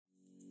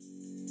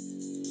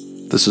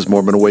This is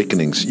Mormon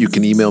Awakenings. You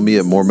can email me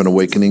at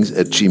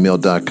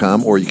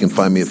mormonawakenings@gmail.com, or you can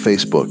find me at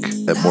Facebook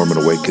at Mormon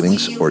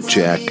Awakenings or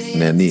Jack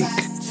Nanik.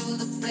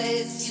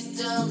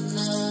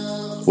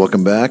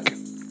 Welcome back.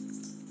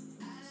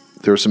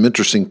 There are some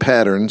interesting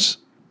patterns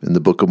in the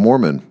Book of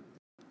Mormon.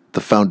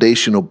 The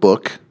foundational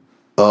book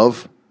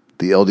of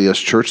the LDS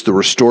Church, the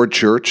Restored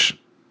Church,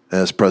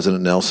 as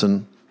President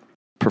Nelson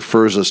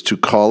prefers us to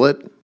call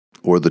it,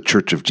 or the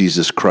Church of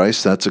Jesus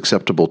Christ. That's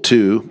acceptable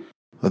too.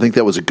 I think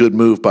that was a good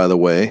move, by the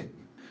way,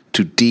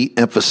 to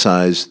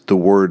de-emphasize the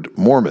word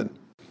Mormon.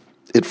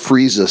 It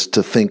frees us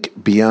to think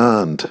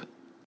beyond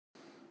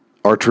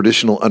our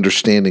traditional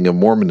understanding of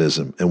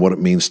Mormonism and what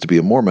it means to be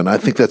a Mormon. I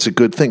think that's a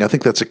good thing. I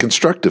think that's a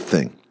constructive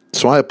thing.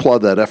 So I applaud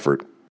that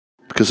effort,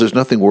 because there's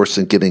nothing worse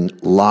than getting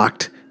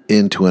locked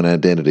into an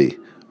identity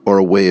or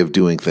a way of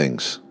doing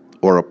things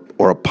or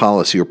a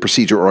policy or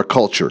procedure or a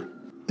culture,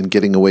 and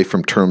getting away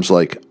from terms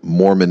like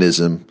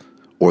Mormonism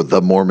or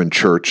the Mormon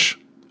Church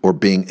or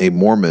being a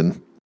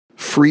Mormon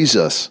frees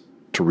us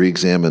to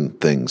re-examine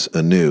things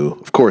anew.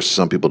 Of course,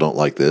 some people don't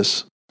like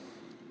this.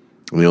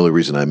 And the only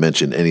reason I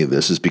mention any of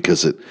this is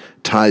because it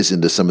ties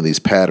into some of these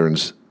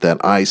patterns that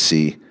I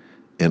see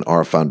in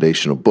our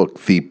foundational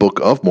book, the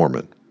Book of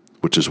Mormon,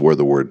 which is where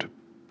the word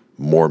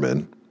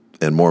Mormon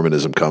and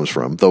Mormonism comes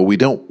from, though we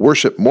don't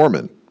worship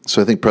Mormon.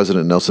 So I think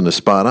President Nelson is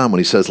spot on when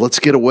he says, let's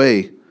get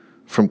away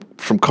from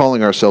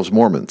calling ourselves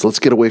Mormons. Let's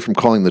get away from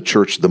calling the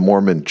church the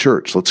Mormon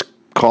Church. Let's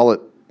call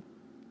it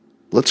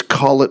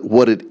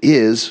what it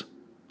is,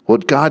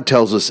 what God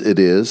tells us it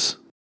is.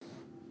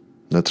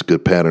 That's a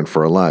good pattern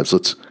for our lives.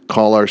 Let's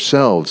call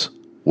ourselves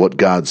what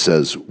God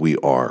says we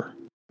are.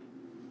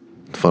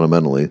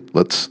 Fundamentally,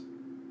 let's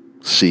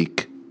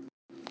seek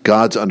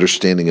God's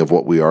understanding of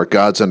what we are,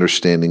 God's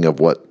understanding of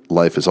what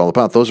life is all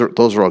about. Those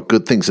are all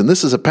good things. And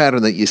this is a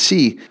pattern that you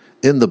see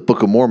in the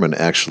Book of Mormon,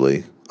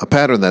 actually. A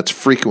pattern that's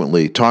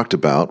frequently talked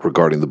about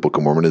regarding the Book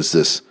of Mormon is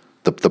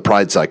the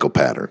pride cycle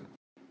pattern.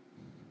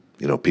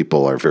 You know,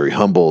 people are very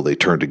humble, they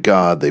turn to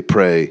God, they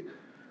pray,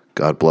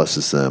 God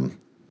blesses them.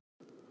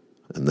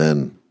 And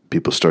then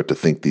people start to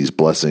think these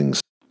blessings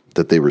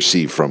that they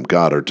receive from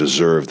God are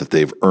deserved, that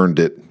they've earned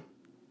it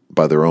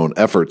by their own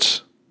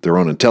efforts, their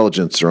own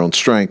intelligence, their own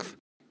strength.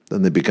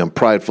 Then they become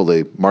prideful.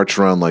 They march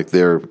around like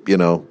they're,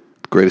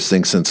 greatest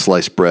thing since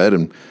sliced bread.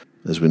 And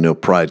as we know,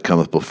 pride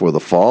cometh before the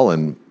fall,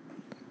 and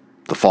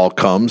the fall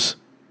comes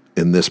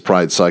in this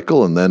pride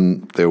cycle, and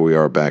then there we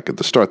are back at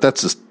the start.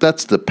 That's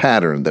the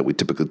pattern that we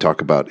typically talk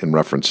about in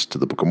reference to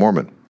the Book of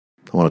Mormon.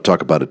 I want to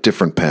talk about a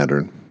different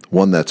pattern,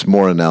 one that's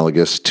more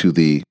analogous to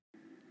the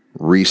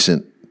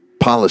recent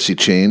policy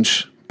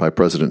change by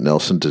President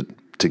Nelson to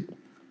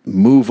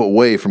move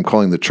away from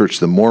calling the church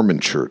the Mormon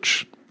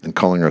Church and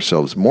calling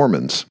ourselves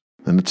Mormons.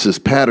 And it's this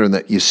pattern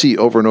that you see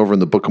over and over in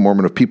the Book of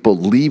Mormon of people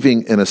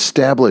leaving an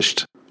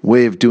established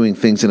way of doing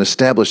things, an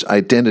established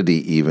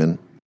identity even,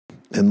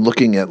 and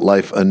looking at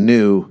life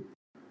anew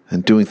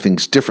and doing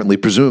things differently,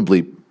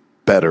 presumably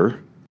better,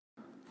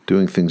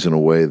 doing things in a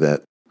way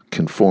that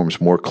conforms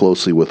more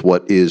closely with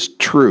what is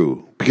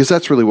true, because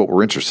that's really what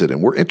we're interested in.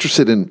 We're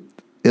interested in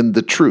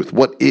the truth,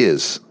 what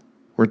is.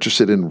 We're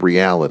interested in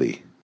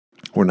reality.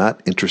 We're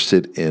not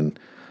interested in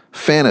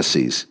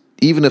fantasies,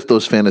 even if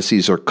those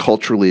fantasies are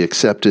culturally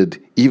accepted,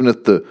 even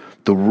if the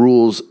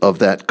rules of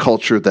that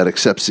culture that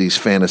accepts these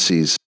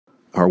fantasies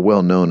are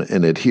well known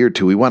and adhered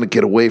to. We want to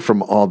get away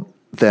from all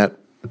that,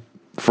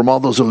 from all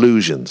those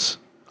illusions,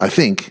 I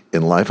think,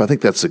 in life. I think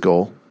that's the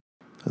goal.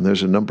 And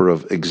there's a number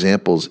of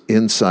examples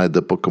inside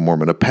the Book of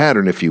Mormon, a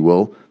pattern, if you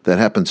will, that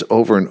happens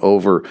over and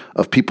over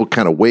of people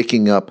kind of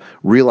waking up,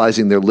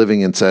 realizing they're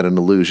living inside an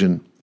illusion,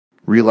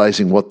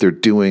 realizing what they're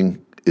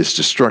doing is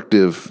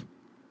destructive,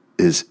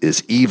 is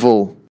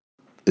evil,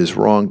 is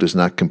wrong, does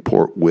not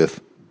comport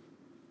with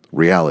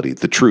reality,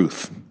 the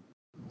truth,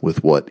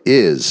 with what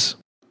is.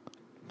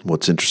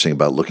 What's interesting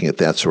about looking at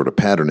that sort of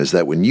pattern is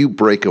that when you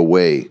break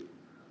away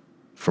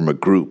from a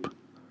group,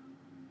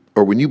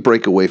 or when you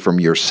break away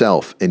from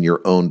yourself and your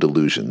own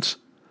delusions,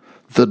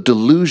 the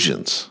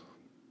delusions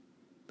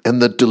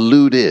and the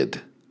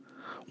deluded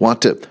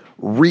want to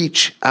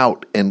reach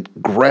out and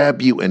grab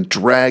you and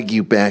drag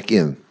you back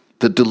in.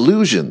 The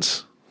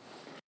delusions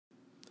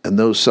and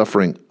those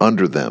suffering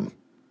under them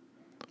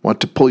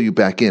want to pull you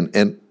back in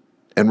and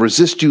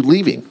resist you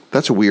leaving.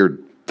 That's a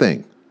weird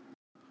thing.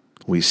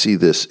 We see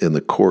this in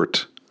the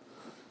court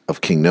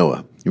of King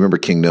Noah. You remember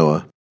King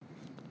Noah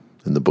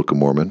in the Book of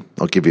Mormon?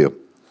 I'll give you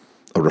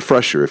a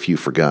refresher if you've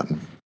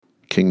forgotten.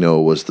 King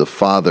Noah was the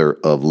father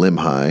of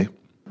Limhi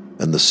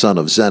and the son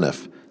of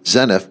Zeniff.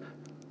 Zeniff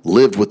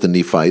lived with the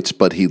Nephites,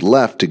 but he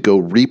left to go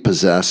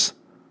repossess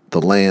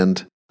the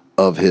land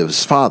of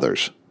his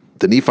fathers.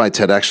 The Nephites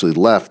had actually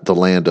left the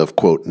land of,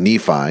 quote,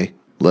 Nephi,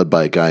 led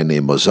by a guy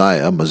named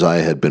Mosiah.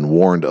 Mosiah had been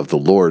warned of the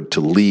Lord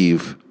to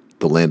leave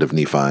the land of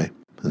Nephi.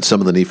 And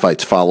some of the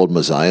Nephites followed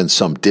Mosiah and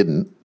some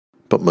didn't.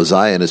 But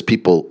Mosiah and his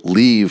people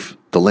leave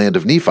the land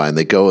of Nephi, and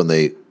they go and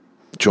they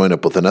join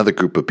up with another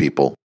group of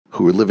people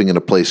who were living in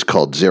a place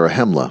called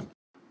Zarahemla.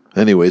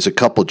 Anyways, a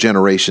couple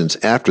generations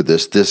after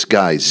this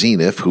guy,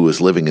 Zenith, who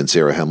was living in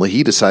Zarahemla,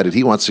 he decided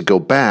he wants to go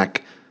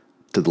back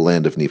to the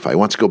land of Nephi. He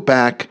wants to go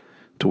back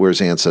to where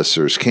his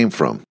ancestors came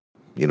from,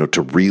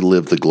 to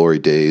relive the glory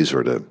days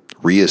or to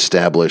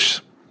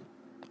reestablish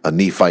a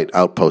Nephite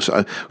outpost.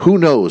 Who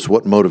knows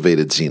what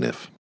motivated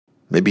Zenith?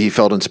 Maybe he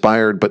felt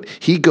inspired, but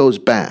he goes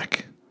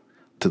back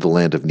to the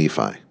land of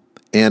Nephi.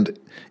 And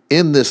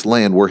in this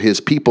land where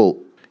his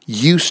people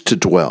used to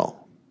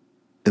dwell,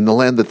 in the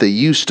land that they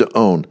used to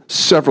own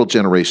several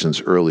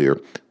generations earlier,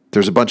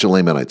 there's a bunch of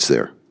Lamanites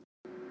there.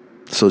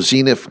 So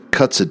Zenith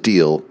cuts a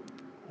deal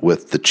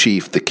with the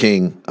chief, the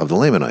king of the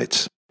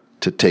Lamanites,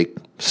 to take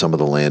some of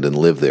the land and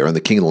live there. And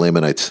the king of the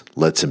Lamanites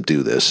lets him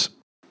do this.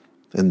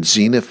 And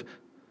Zenith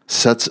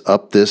sets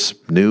up this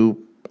new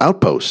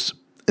outpost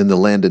in the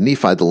land of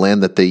Nephi, the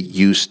land that they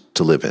used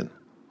to live in.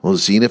 Well,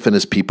 Zenith and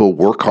his people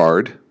work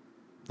hard,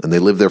 and they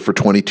live there for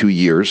 22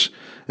 years,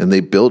 and they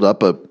build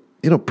up a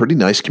pretty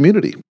nice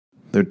community.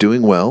 They're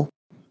doing well,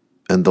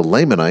 and the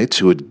Lamanites,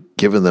 who had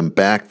given them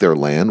back their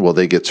land, well,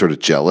 they get sort of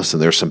jealous,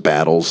 and there's some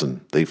battles,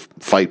 and they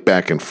fight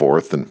back and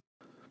forth.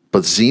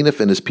 But Zenith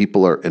and his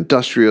people are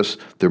industrious,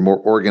 they're more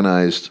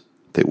organized,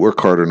 they work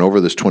harder, and over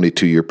this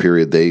 22-year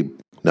period, they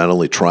not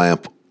only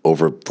triumph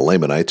over the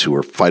Lamanites, who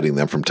are fighting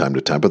them from time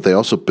to time, but they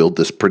also build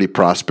this pretty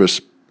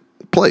prosperous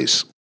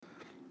place.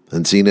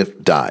 And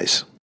Zenith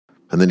dies.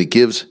 And then he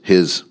gives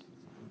his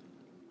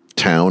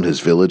town,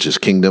 his village, his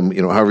kingdom,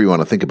 however you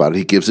want to think about it,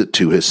 he gives it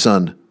to his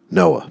son,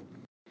 Noah.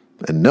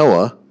 And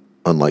Noah,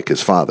 unlike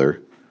his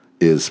father,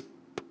 is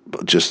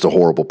just a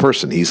horrible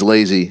person. He's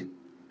lazy.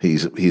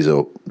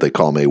 They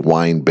call him a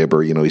wine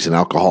bibber. He's an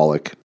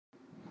alcoholic.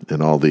 In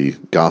all the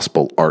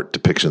gospel art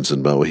depictions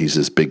in Noah, he's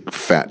this big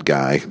fat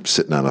guy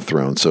sitting on a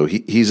throne. So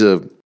he's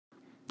a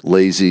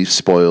lazy,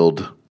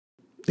 spoiled,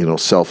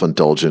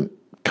 self-indulgent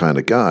kind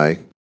of guy.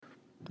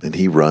 And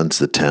he runs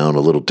the town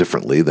a little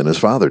differently than his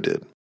father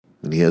did.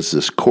 And he has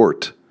this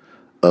court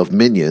of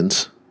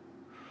minions,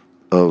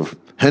 of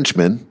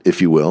henchmen, if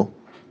you will.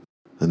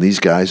 And these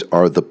guys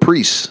are the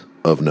priests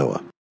of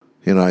Noah.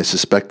 I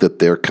suspect that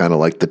they're kind of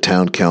like the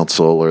town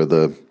council or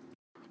the,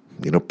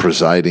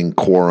 presiding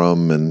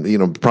quorum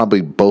and,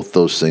 probably both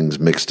those things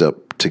mixed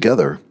up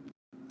together.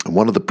 And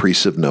one of the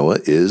priests of Noah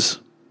is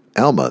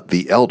Alma,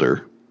 the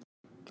elder.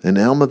 And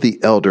Alma, the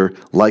elder,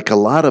 like a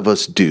lot of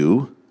us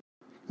do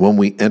when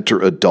we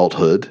enter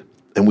adulthood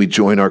and we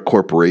join our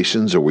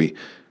corporations or we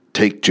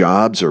take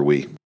jobs or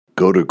we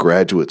go to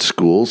graduate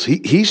schools,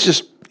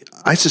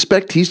 I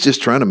suspect he's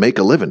just trying to make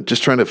a living,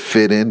 just trying to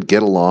fit in,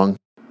 get along.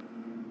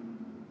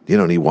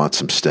 And he wants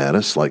some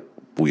status like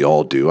we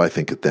all do, I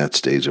think, at that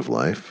stage of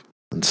life,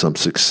 and some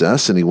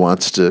success, and he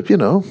wants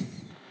to,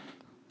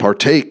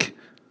 partake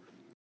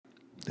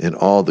in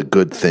all the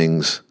good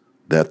things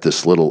that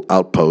this little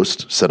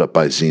outpost set up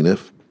by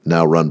Zenith,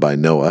 now run by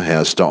Noah,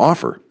 has to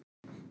offer.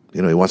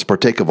 He wants to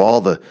partake of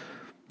all the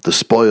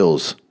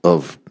spoils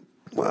of,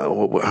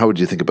 how would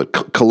you think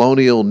about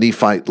colonial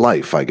Nephite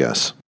life, I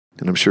guess.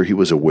 And I'm sure he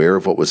was aware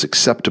of what was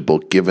acceptable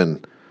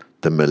given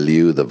the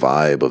milieu, the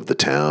vibe of the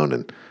town,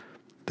 and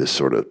this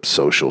sort of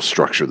social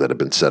structure that had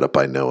been set up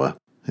by Noah.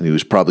 And he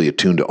was probably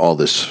attuned to all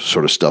this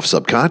sort of stuff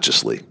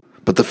subconsciously.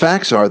 But the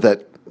facts are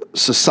that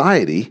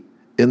society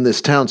in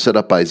this town set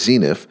up by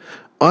Zenith,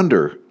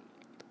 under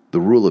the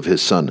rule of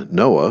his son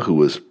Noah, who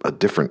was a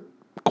different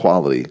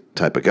quality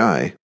type of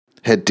guy,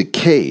 had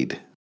decayed.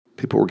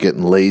 People were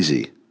getting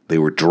lazy. They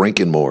were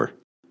drinking more.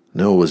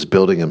 Noah was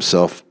building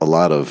himself a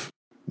lot of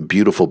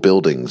beautiful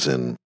buildings,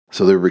 and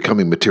so they were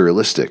becoming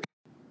materialistic.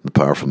 The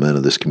powerful men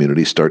of this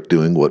community start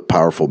doing what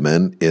powerful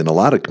men in a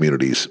lot of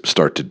communities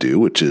start to do,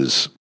 which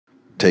is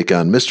take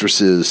on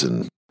mistresses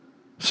and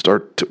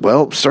start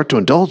to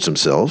indulge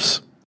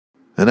themselves.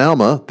 And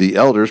Alma, the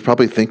elder, is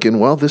probably thinking,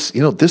 well, this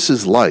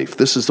is life.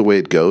 This is the way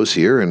it goes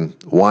here, and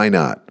why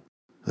not?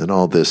 And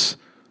all this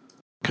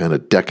kind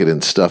of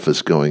decadent stuff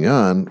is going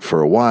on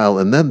for a while,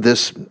 and then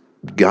this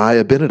guy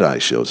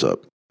Abinadi shows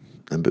up.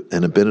 And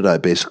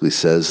Abinadi basically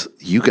says,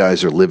 you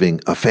guys are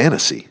living a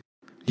fantasy.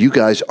 You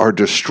guys are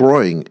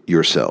destroying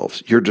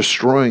yourselves. You're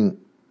destroying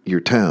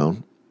your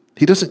town.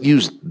 He doesn't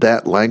use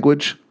that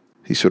language.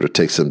 He sort of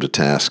takes them to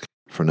task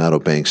for not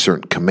obeying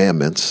certain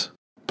commandments.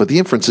 But the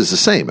inference is the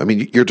same. I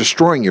mean, you're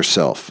destroying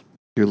yourself.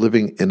 You're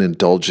living an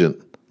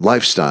indulgent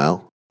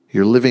lifestyle.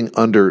 You're living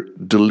under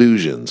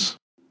delusions.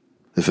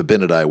 If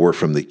Abinadi were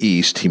from the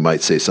East, he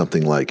might say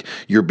something like,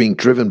 you're being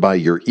driven by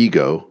your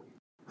ego,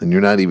 and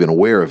you're not even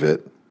aware of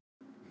it,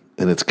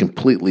 and it's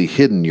completely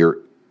hidden your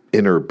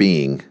inner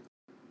being.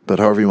 But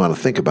however you want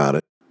to think about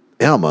it,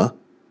 Alma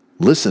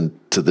listened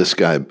to this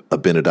guy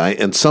Abinadi,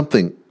 and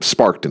something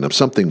sparked in him,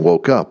 something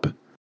woke up.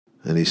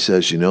 And he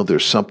says,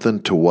 there's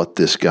something to what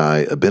this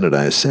guy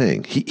Abinadi is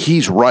saying.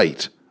 He's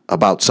right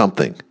about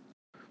something.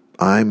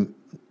 I'm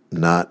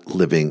not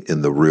living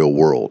in the real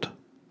world.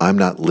 I'm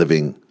not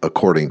living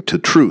according to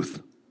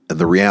truth and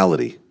the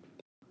reality.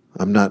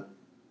 I'm not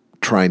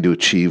trying to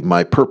achieve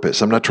my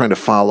purpose. I'm not trying to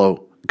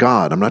follow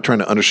God. I'm not trying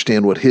to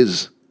understand what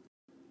his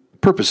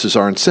purposes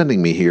are in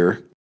sending me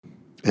here.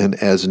 And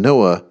as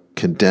Noah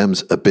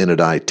condemns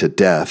Abinadi to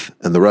death,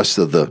 and the rest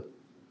of the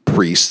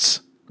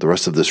priests, the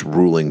rest of this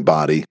ruling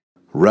body,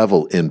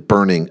 revel in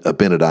burning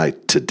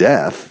Abinadi to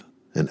death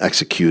and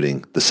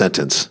executing the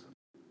sentence,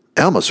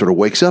 Alma sort of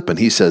wakes up and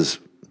he says,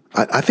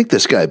 I think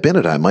this guy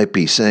Abinadi might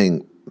be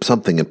saying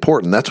something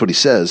important. That's what he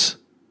says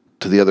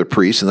to the other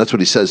priests, and that's what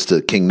he says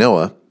to King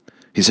Noah.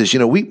 He says,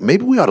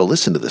 maybe we ought to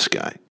listen to this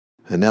guy.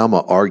 And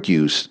Alma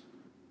argues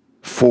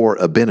for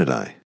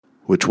Abinadi,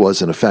 which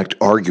was in effect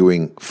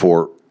arguing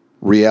for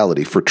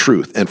reality, for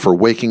truth, and for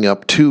waking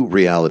up to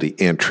reality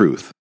and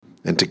truth,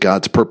 and to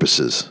God's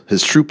purposes,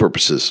 his true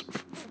purposes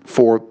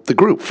for the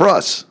group, for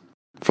us,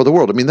 for the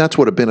world. I mean, that's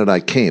what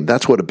Abinadi came.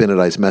 That's what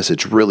Abinadi's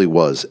message really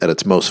was at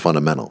its most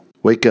fundamental.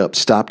 Wake up,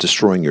 stop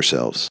destroying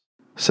yourselves.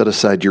 Set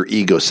aside your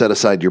ego, set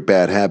aside your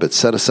bad habits,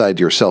 set aside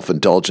your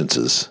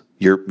self-indulgences,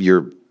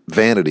 your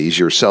vanities,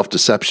 your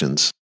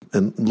self-deceptions,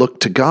 and look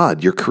to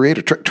God, your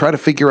creator. Try to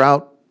figure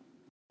out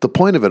the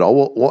point of it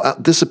all. Well,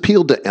 this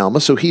appealed to Alma,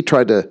 so he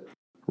tried to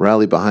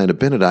rally behind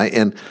Abinadi,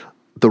 and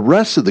the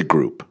rest of the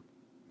group,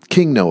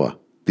 King Noah,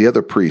 the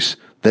other priests,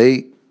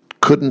 they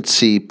couldn't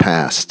see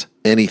past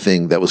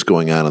anything that was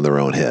going on in their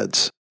own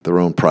heads, their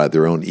own pride,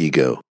 their own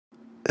ego,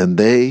 and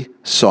they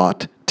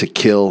sought to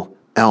kill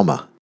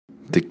Alma.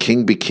 The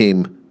king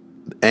became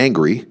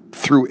angry,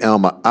 threw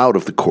Alma out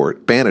of the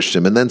court, banished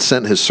him, and then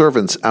sent his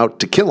servants out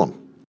to kill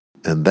him.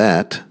 And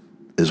that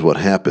is what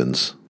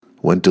happens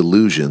when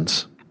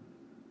delusions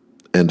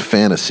and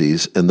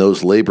fantasies, and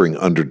those laboring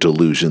under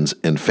delusions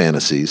and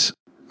fantasies,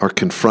 are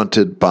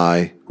confronted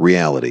by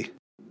reality.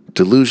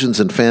 Delusions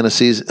and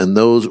fantasies and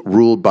those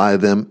ruled by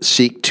them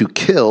seek to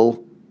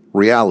kill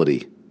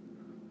reality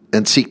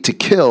and seek to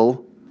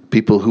kill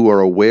people who are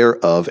aware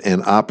of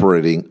and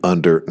operating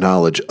under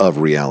knowledge of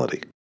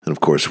reality. And of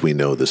course, we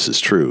know this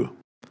is true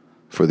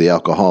for the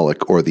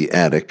alcoholic or the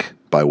addict,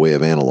 by way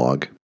of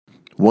analog.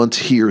 Once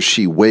he or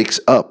she wakes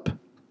up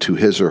to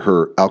his or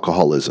her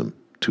alcoholism,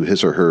 to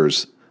his or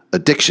hers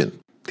addiction,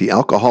 the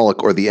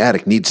alcoholic or the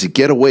addict needs to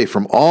get away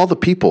from all the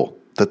people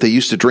that they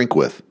used to drink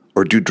with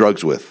or do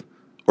drugs with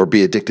or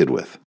be addicted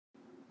with.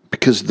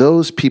 Because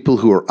those people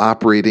who are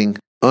operating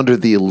under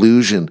the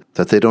illusion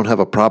that they don't have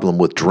a problem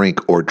with drink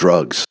or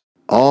drugs,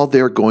 all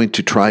they're going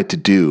to try to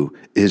do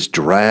is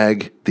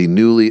drag the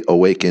newly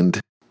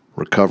awakened,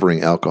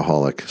 recovering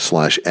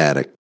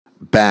alcoholic/addict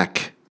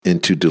back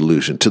into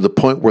delusion, to the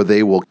point where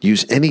they will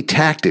use any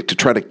tactic to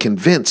try to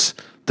convince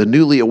the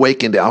newly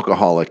awakened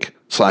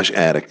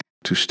alcoholic/addict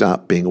to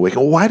stop being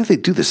awakened. Why do they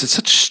do this? It's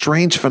such a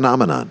strange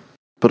phenomenon.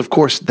 But of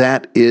course,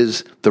 that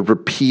is the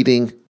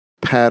repeating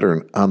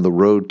pattern on the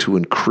road to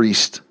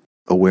increased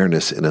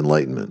awareness and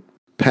enlightenment.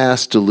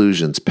 Past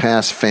delusions,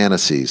 past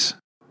fantasies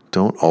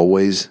don't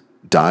always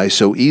die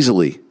so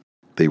easily.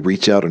 They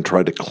reach out and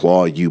try to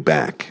claw you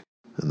back.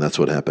 And that's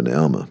what happened to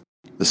Alma.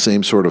 The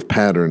same sort of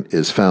pattern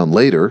is found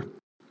later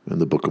in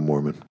the Book of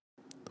Mormon,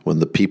 when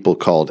the people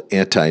called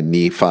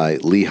Anti-Nephi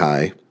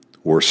Lehi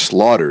were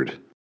slaughtered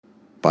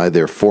by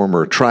their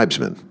former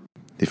tribesmen.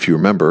 If you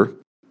remember,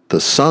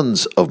 the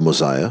sons of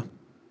Mosiah,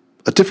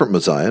 a different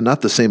Mosiah,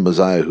 not the same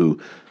Mosiah who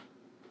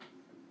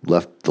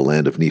left the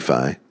land of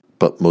Nephi,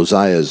 but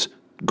Mosiah's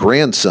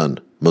grandson,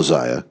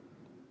 Mosiah.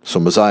 So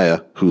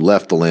Mosiah, who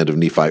left the land of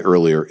Nephi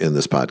earlier in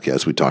this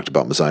podcast, we talked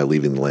about Mosiah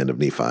leaving the land of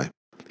Nephi.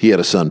 He had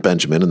a son,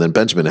 Benjamin, and then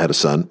Benjamin had a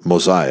son,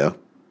 Mosiah.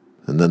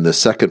 And then the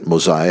second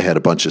Mosiah had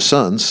a bunch of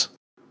sons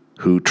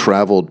who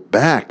traveled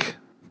back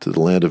to the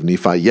land of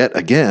Nephi yet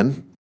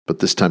again, but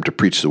this time to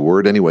preach the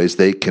word. Anyways,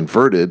 they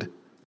converted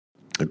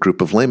a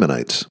group of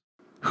Lamanites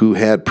who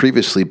had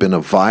previously been a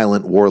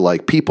violent,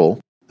 warlike people.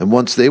 And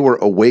once they were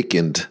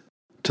awakened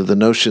to the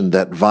notion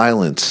that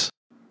violence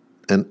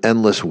and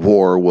endless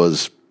war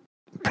was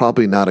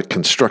probably not a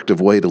constructive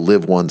way to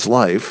live one's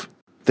life,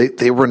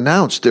 they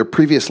renounced their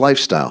previous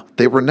lifestyle.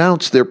 They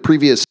renounced their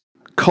previous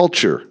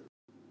culture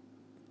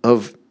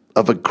of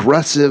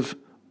aggressive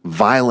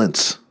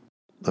violence,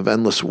 of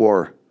endless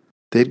war.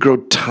 They'd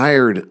grown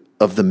tired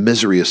of the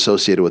misery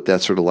associated with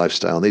that sort of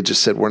lifestyle. And they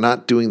just said, we're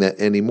not doing that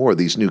anymore.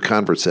 These new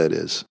converts, that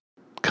is.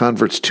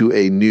 Converts to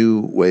a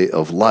new way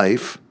of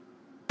life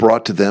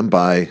brought to them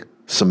by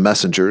some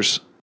messengers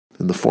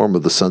in the form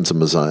of the sons of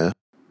Mosiah.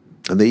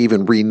 And they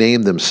even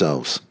renamed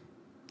themselves.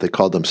 They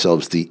called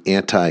themselves the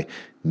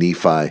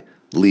Anti-Nephi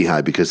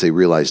Lehi because they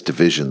realized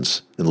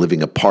divisions and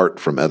living apart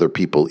from other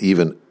people,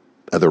 even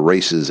other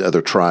races,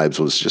 other tribes,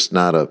 was just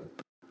not a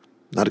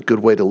good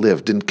way to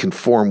live. Didn't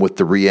conform with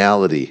the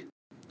reality,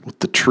 with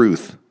the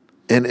truth.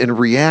 And in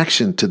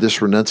reaction to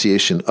this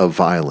renunciation of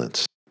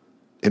violence,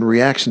 in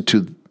reaction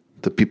to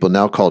the people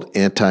now called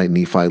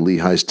Anti-Nephi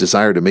Lehi's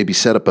desire to maybe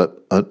set up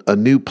a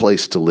new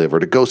place to live or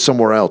to go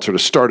somewhere else or to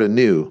start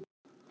anew,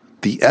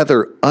 the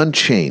other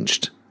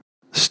unchanged,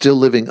 still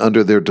living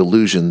under their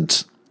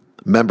delusions,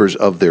 members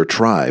of their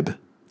tribe,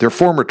 their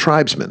former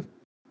tribesmen,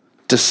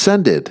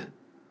 descended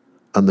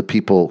on the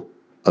people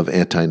of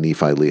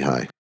Anti-Nephi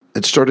Lehi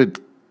and started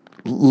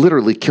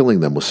literally killing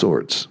them with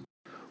swords.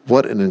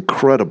 What an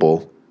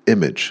incredible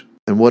image,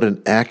 and what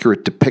an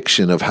accurate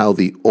depiction of how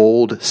the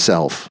old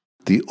self,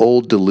 the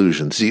old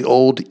delusions, the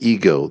old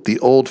ego, the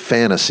old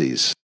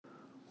fantasies,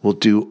 will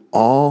do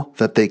all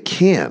that they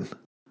can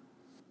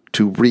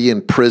to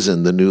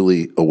re-imprison the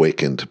newly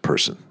awakened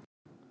person.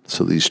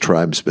 So these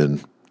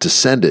tribesmen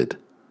descended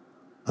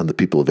on the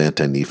people of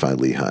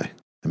Anti-Nephi-Lehi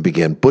and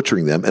began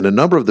butchering them. And a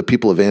number of the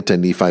people of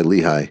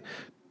Anti-Nephi-Lehi,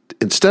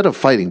 instead of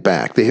fighting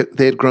back, they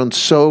had grown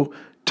so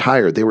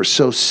tired, they were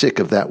so sick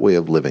of that way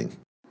of living.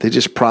 They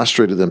just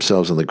prostrated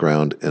themselves on the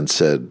ground and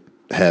said,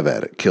 have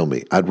at it, kill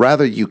me. I'd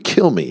rather you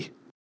kill me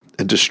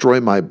and destroy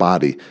my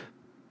body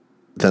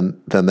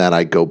than that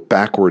I go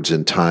backwards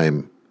in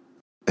time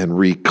and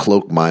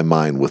recloak my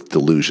mind with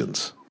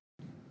delusions.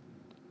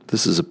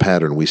 This is a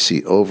pattern we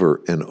see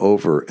over and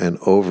over and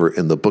over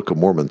in the Book of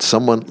Mormon.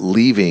 Someone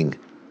leaving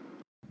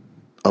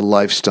a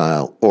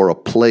lifestyle or a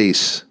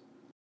place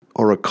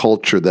or a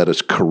culture that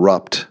is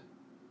corrupt,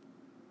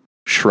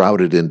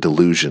 shrouded in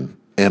delusion,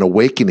 and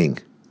awakening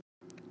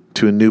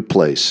to a new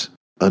place,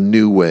 a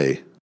new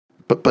way.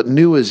 But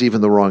new is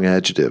even the wrong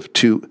adjective,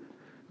 to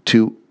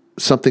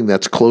something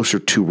that's closer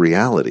to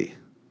reality,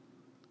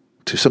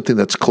 to something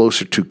that's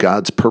closer to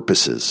God's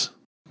purposes.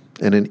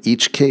 And in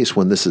each case,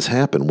 when this has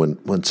happened,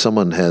 when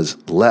someone has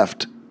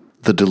left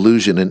the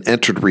delusion and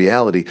entered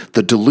reality,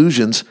 the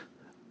delusions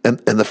and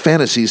the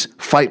fantasies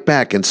fight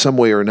back in some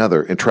way or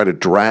another and try to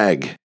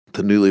drag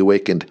the newly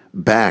awakened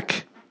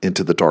back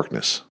into the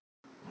darkness,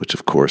 which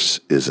of course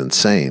is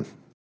insane.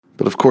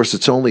 But of course,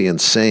 it's only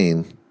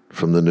insane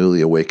from the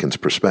newly awakened's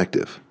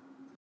perspective.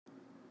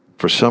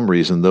 For some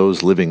reason,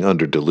 those living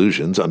under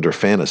delusions, under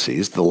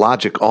fantasies, the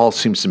logic all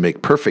seems to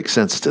make perfect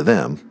sense to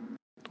them,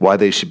 why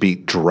they should be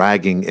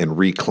dragging and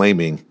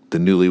reclaiming the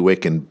newly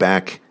awakened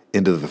back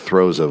into the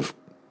throes of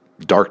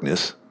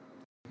darkness.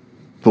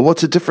 But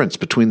what's the difference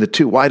between the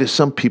two? Why do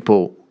some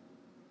people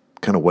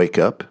kind of wake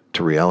up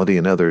to reality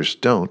and others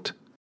don't?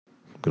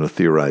 I'm going to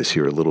theorize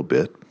here a little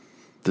bit.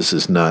 This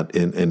is not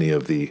in any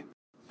of the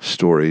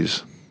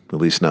stories, at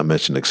least not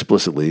mentioned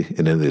explicitly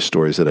in any of the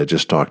stories that I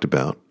just talked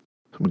about.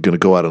 I'm going to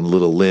go out on a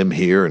little limb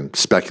here and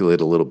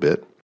speculate a little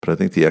bit, but I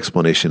think the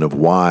explanation of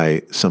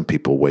why some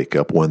people wake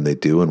up when they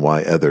do and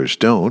why others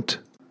don't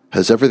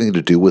has everything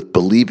to do with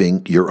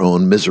believing your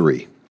own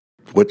misery,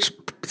 which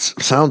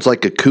sounds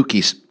like a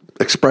kooky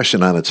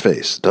expression on its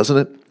face, doesn't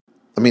it?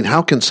 I mean,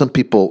 how can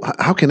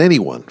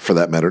anyone, for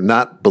that matter,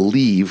 not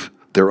believe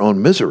their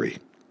own misery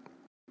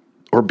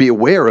or be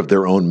aware of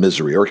their own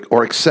misery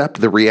or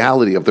accept the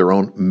reality of their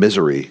own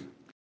misery?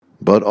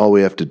 But all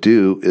we have to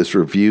do is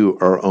review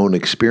our own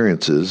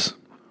experiences,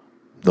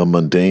 the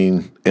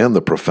mundane and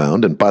the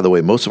profound. And by the way,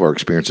 most of our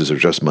experiences are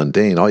just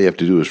mundane. All you have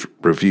to do is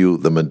review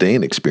the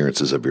mundane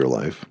experiences of your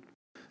life.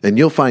 And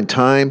you'll find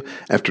time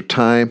after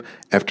time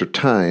after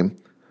time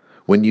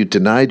when you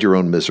denied your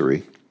own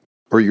misery,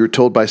 or you're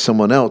told by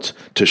someone else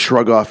to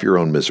shrug off your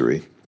own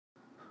misery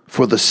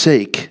for the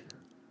sake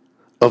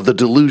of the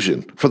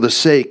delusion, for the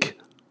sake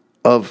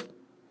of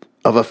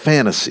a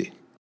fantasy,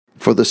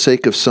 for the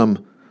sake of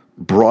some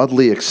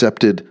broadly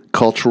accepted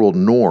cultural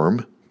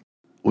norm,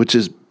 which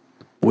is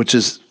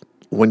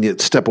when you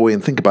step away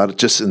and think about it,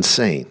 just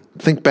insane.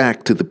 Think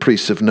back to the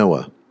priests of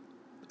Noah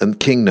and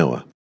King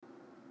Noah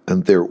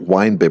and their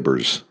wine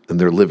bibbers, and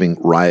they're living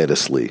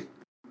riotously,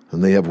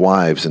 and they have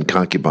wives and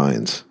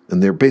concubines,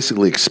 and they're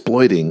basically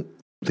exploiting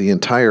the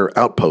entire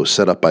outpost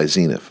set up by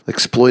Zenith,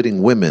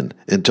 exploiting women,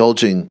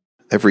 indulging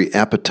every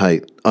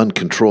appetite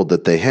uncontrolled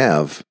that they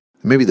have.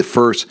 Maybe the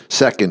first,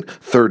 second,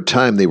 third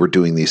time they were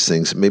doing these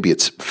things, maybe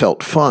it's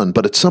felt fun,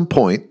 but at some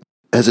point,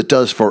 as it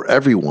does for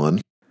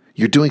everyone,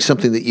 you're doing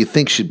something that you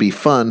think should be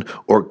fun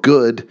or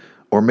good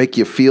or make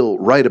you feel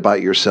right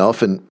about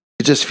yourself, and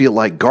you just feel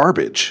like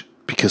garbage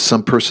because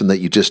some person that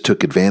you just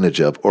took advantage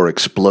of or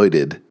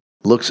exploited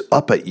looks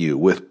up at you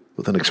with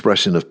an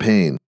expression of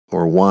pain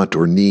or want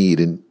or need.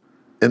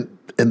 And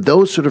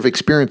those sort of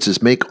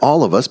experiences make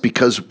all of us,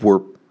 because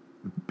we're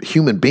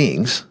human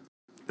beings,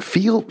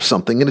 feel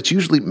something, and it's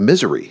usually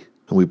misery.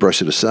 And we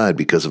brush it aside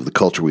because of the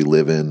culture we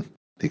live in,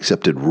 the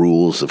accepted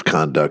rules of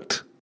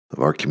conduct of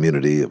our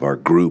community, of our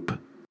group,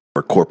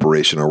 our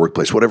corporation, our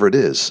workplace, whatever it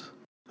is.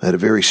 I had a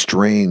very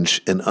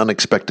strange and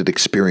unexpected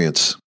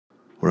experience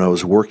where I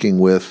was working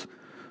with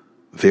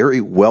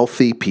very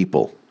wealthy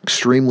people,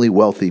 extremely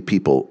wealthy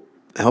people,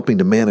 helping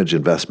to manage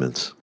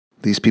investments.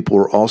 These people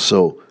were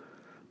also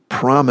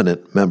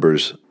prominent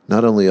members,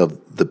 not only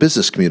of the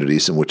business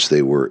communities in which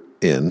they were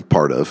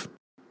part of,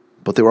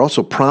 but they were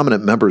also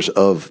prominent members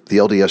of the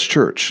LDS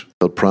Church,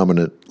 held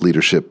prominent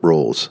leadership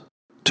roles,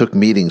 took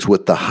meetings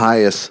with the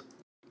highest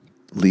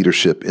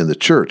leadership in the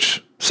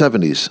church,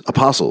 70s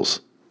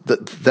apostles.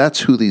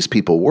 That's who these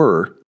people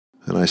were.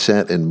 And I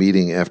sat in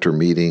meeting after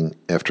meeting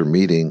after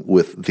meeting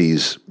with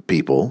these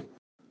people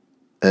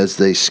as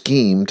they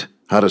schemed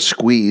how to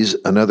squeeze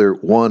another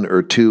 1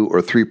 or 2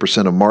 or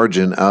 3% of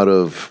margin out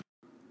of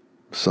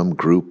some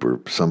group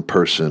or some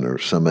person or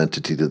some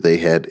entity that they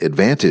had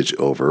advantage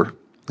over.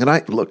 And I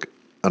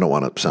don't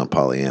want to sound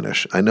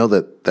Pollyannish. I know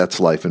that that's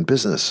life in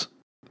business.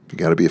 You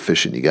got to be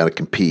efficient. You got to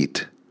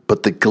compete.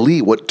 But the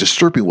glee, what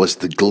disturbed me was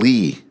the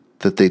glee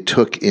that they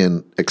took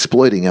in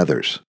exploiting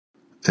others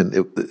And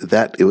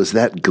it was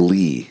that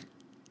glee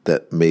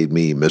that made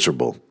me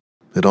miserable.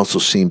 It also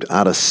seemed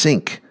out of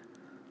sync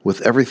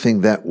with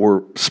everything that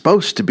we're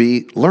supposed to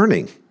be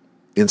learning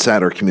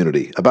inside our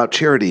community about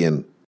charity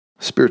and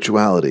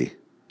spirituality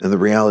and the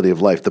reality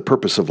of life, the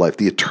purpose of life,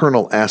 the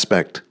eternal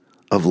aspect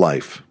of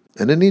life.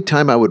 And any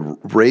time I would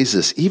raise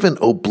this, even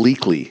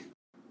obliquely,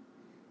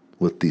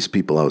 with these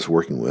people I was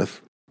working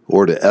with,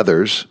 or to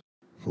others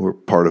who were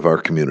part of our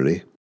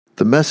community,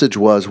 the message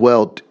was,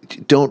 well,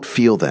 don't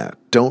feel that.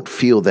 Don't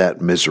feel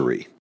that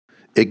misery.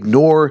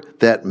 Ignore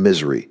that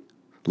misery.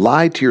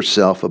 Lie to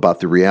yourself about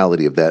the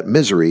reality of that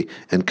misery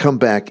and come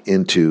back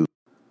into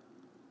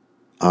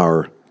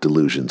our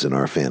delusions and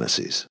our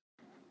fantasies.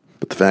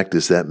 But the fact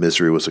is that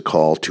misery was a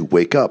call to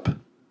wake up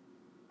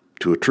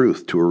to a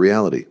truth, to a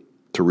reality,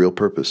 to real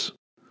purpose.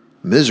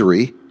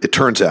 Misery, it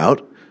turns out,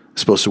 is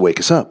supposed to wake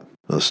us up.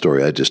 The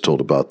story I just told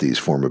about these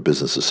former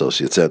business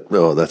associates,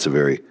 that's a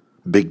very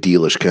big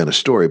dealish kind of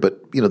story. But,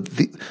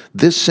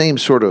 this same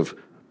sort of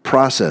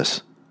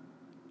process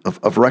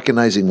of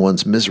recognizing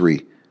one's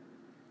misery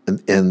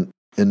and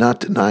not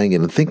denying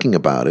it and thinking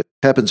about it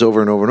happens over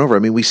and over and over. I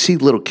mean, we see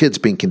little kids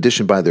being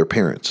conditioned by their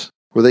parents,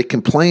 where they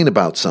complain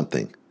about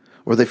something,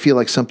 or they feel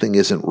like something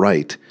isn't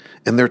right,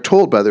 and they're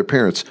told by their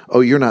parents,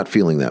 oh, you're not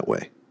feeling that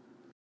way.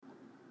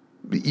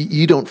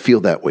 You don't feel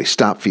that way.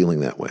 Stop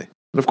feeling that way.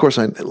 And of course,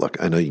 I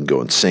know you can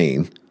go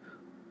insane.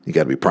 You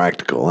got to be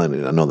practical.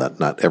 And I know that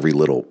not every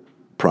little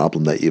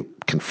problem that you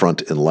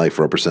confront in life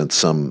represents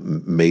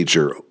some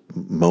major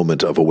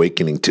moment of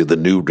awakening to the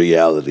new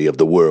reality of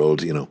the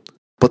world,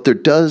 But there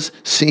does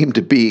seem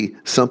to be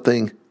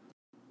something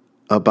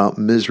about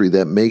misery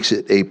that makes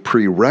it a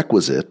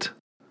prerequisite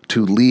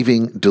to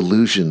leaving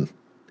delusion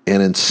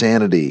and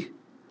insanity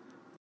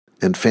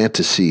and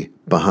fantasy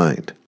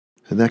behind.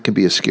 And that can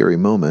be a scary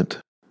moment.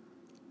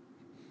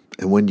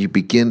 And when you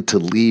begin to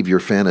leave your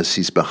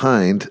fantasies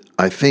behind,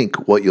 I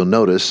think what you'll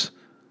notice,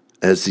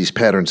 as these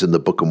patterns in the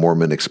Book of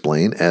Mormon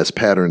explain, as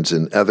patterns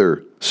in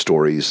other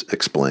stories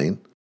explain,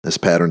 as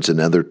patterns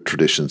in other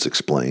traditions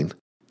explain,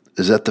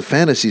 is that the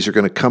fantasies are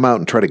going to come out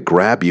and try to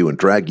grab you and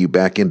drag you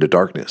back into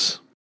darkness.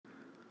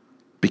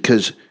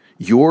 Because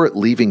you're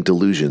leaving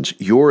delusions,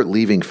 you're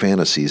leaving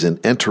fantasies,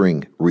 and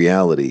entering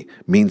reality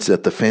means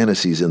that the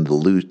fantasies and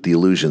the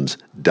illusions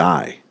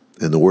die.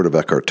 In the word of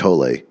Eckhart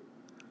Tolle,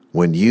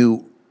 when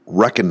you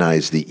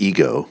recognize the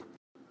ego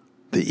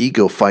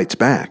fights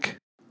back,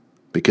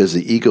 because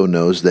the ego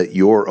knows that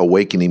your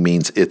awakening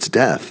means its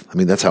death. I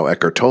mean, that's how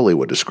Eckhart Tolle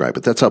would describe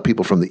it. That's how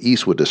people from the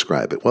East would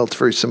describe it. Well, it's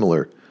very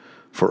similar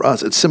for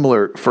us. It's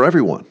similar for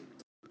everyone,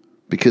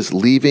 because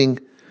leaving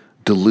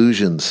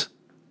delusions,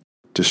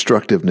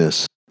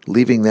 destructiveness,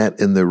 leaving that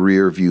in the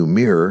rear view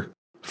mirror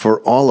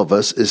for all of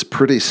us is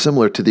pretty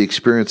similar to the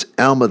experience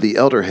Alma the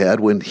Elder had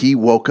when he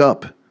woke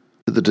up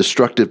to the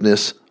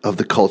destructiveness of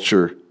the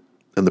culture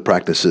and the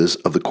practices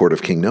of the court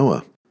of King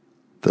Noah.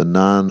 The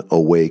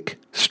non-awake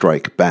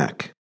strike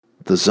back.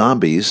 The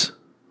zombies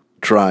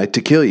try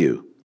to kill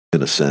you,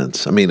 in a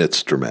sense. I mean,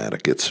 it's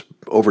dramatic. It's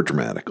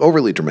over-dramatic,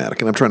 overly dramatic,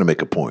 and I'm trying to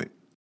make a point.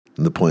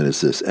 And the point is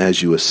this: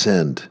 as you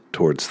ascend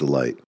towards the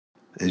light,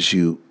 as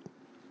you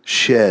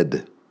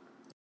shed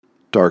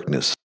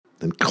darkness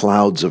and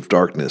clouds of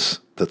darkness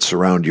that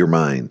surround your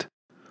mind,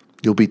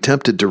 you'll be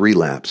tempted to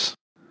relapse.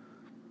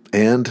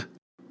 And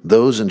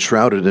those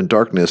enshrouded in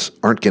darkness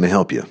aren't going to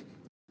help you,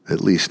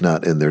 at least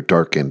not in their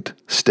darkened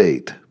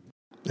state.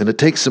 And it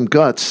takes some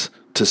guts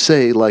to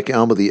say, like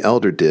Alma the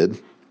Elder did,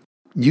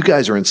 you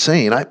guys are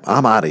insane,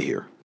 I'm out of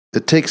here.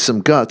 It takes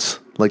some guts,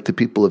 like the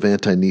people of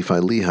Anti-Nephi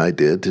Lehi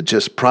did, to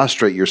just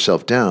prostrate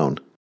yourself down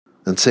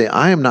and say,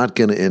 I am not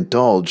going to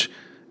indulge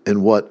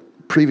in what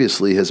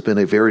previously has been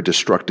a very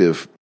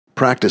destructive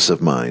practice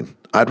of mine.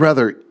 I'd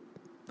rather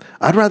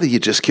you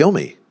just kill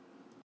me,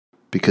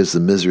 because the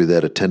misery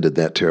that attended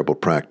that terrible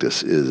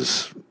practice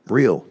is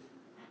real.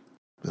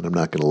 And I'm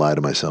not going to lie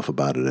to myself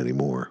about it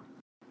anymore.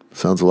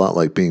 Sounds a lot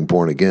like being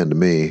born again to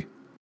me.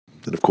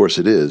 And of course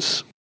it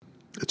is.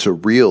 It's a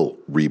real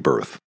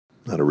rebirth.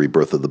 Not a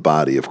rebirth of the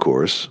body, of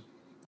course.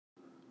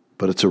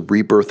 But it's a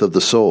rebirth of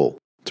the soul.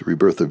 It's a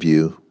rebirth of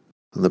you.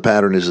 And the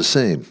pattern is the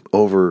same,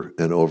 over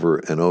and over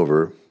and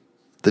over.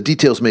 The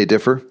details may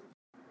differ,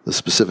 the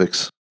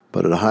specifics,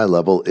 but at a high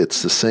level,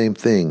 it's the same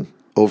thing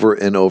over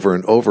and over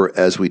and over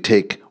as we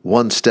take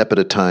one step at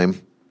a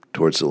time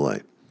towards the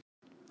light.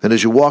 And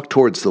as you walk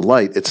towards the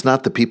light, it's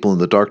not the people in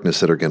the darkness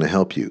that are going to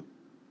help you.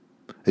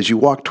 As you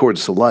walk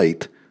towards the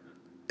light,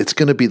 it's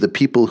going to be the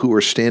people who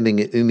are standing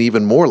in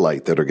even more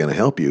light that are going to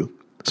help you.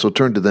 So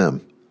turn to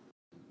them.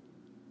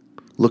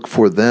 Look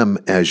for them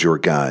as your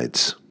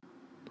guides.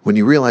 When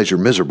you realize you're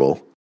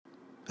miserable,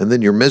 and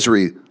then your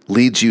misery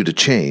leads you to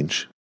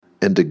change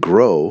and to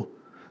grow,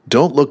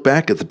 don't look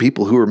back at the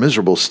people who are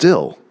miserable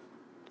still,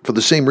 for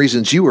the same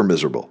reasons you were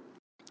miserable,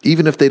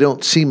 even if they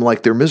don't seem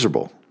like they're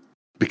miserable.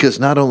 Because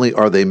not only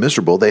are they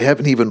miserable, they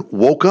haven't even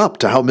woke up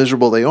to how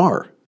miserable they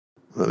are.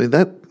 I mean,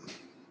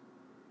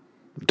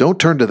 don't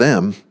turn to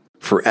them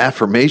for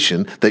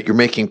affirmation that you're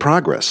making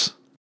progress.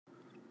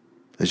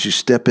 As you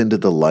step into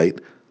the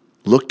light,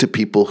 look to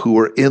people who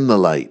are in the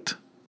light.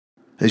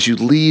 As you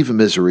leave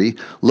misery,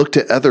 look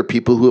to other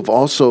people who have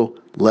also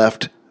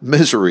left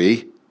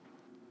misery.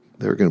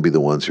 They're going to be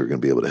the ones who are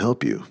going to be able to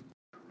help you.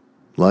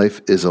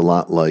 Life is a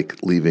lot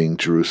like leaving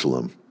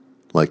Jerusalem,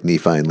 like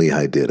Nephi and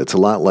Lehi did. It's a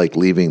lot like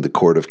leaving the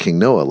court of King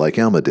Noah, like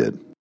Alma did.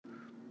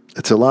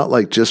 It's a lot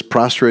like just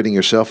prostrating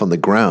yourself on the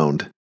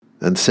ground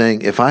and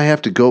saying, if I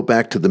have to go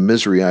back to the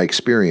misery I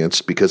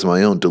experienced because of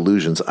my own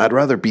delusions, I'd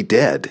rather be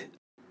dead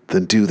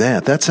than do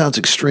that. That sounds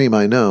extreme,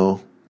 I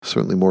know.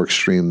 Certainly more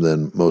extreme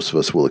than most of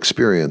us will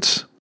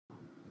experience.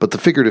 But the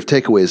figurative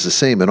takeaway is the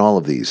same in all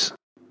of these,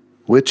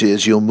 which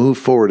is you'll move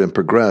forward and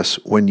progress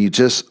when you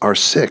just are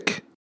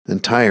sick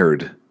and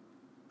tired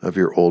of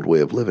your old way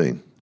of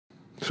living.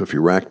 So if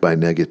you're racked by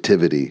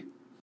negativity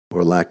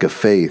or lack of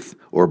faith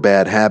or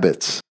bad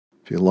habits,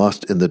 if you're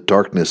lost in the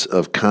darkness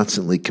of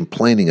constantly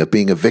complaining, of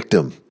being a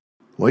victim,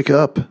 wake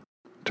up,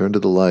 turn to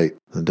the light,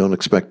 and don't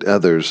expect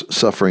others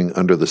suffering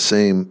under the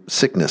same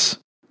sickness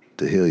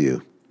to heal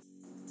you.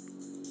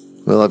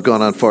 Well, I've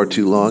gone on far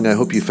too long. I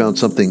hope you found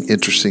something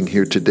interesting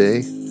here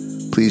today.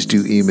 Please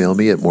do email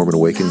me at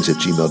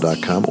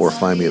mormonawakenings@gmail.com or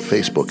find me at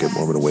Facebook at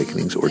Mormon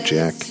Awakenings or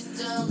Jack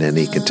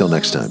Nanique. Until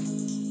next time.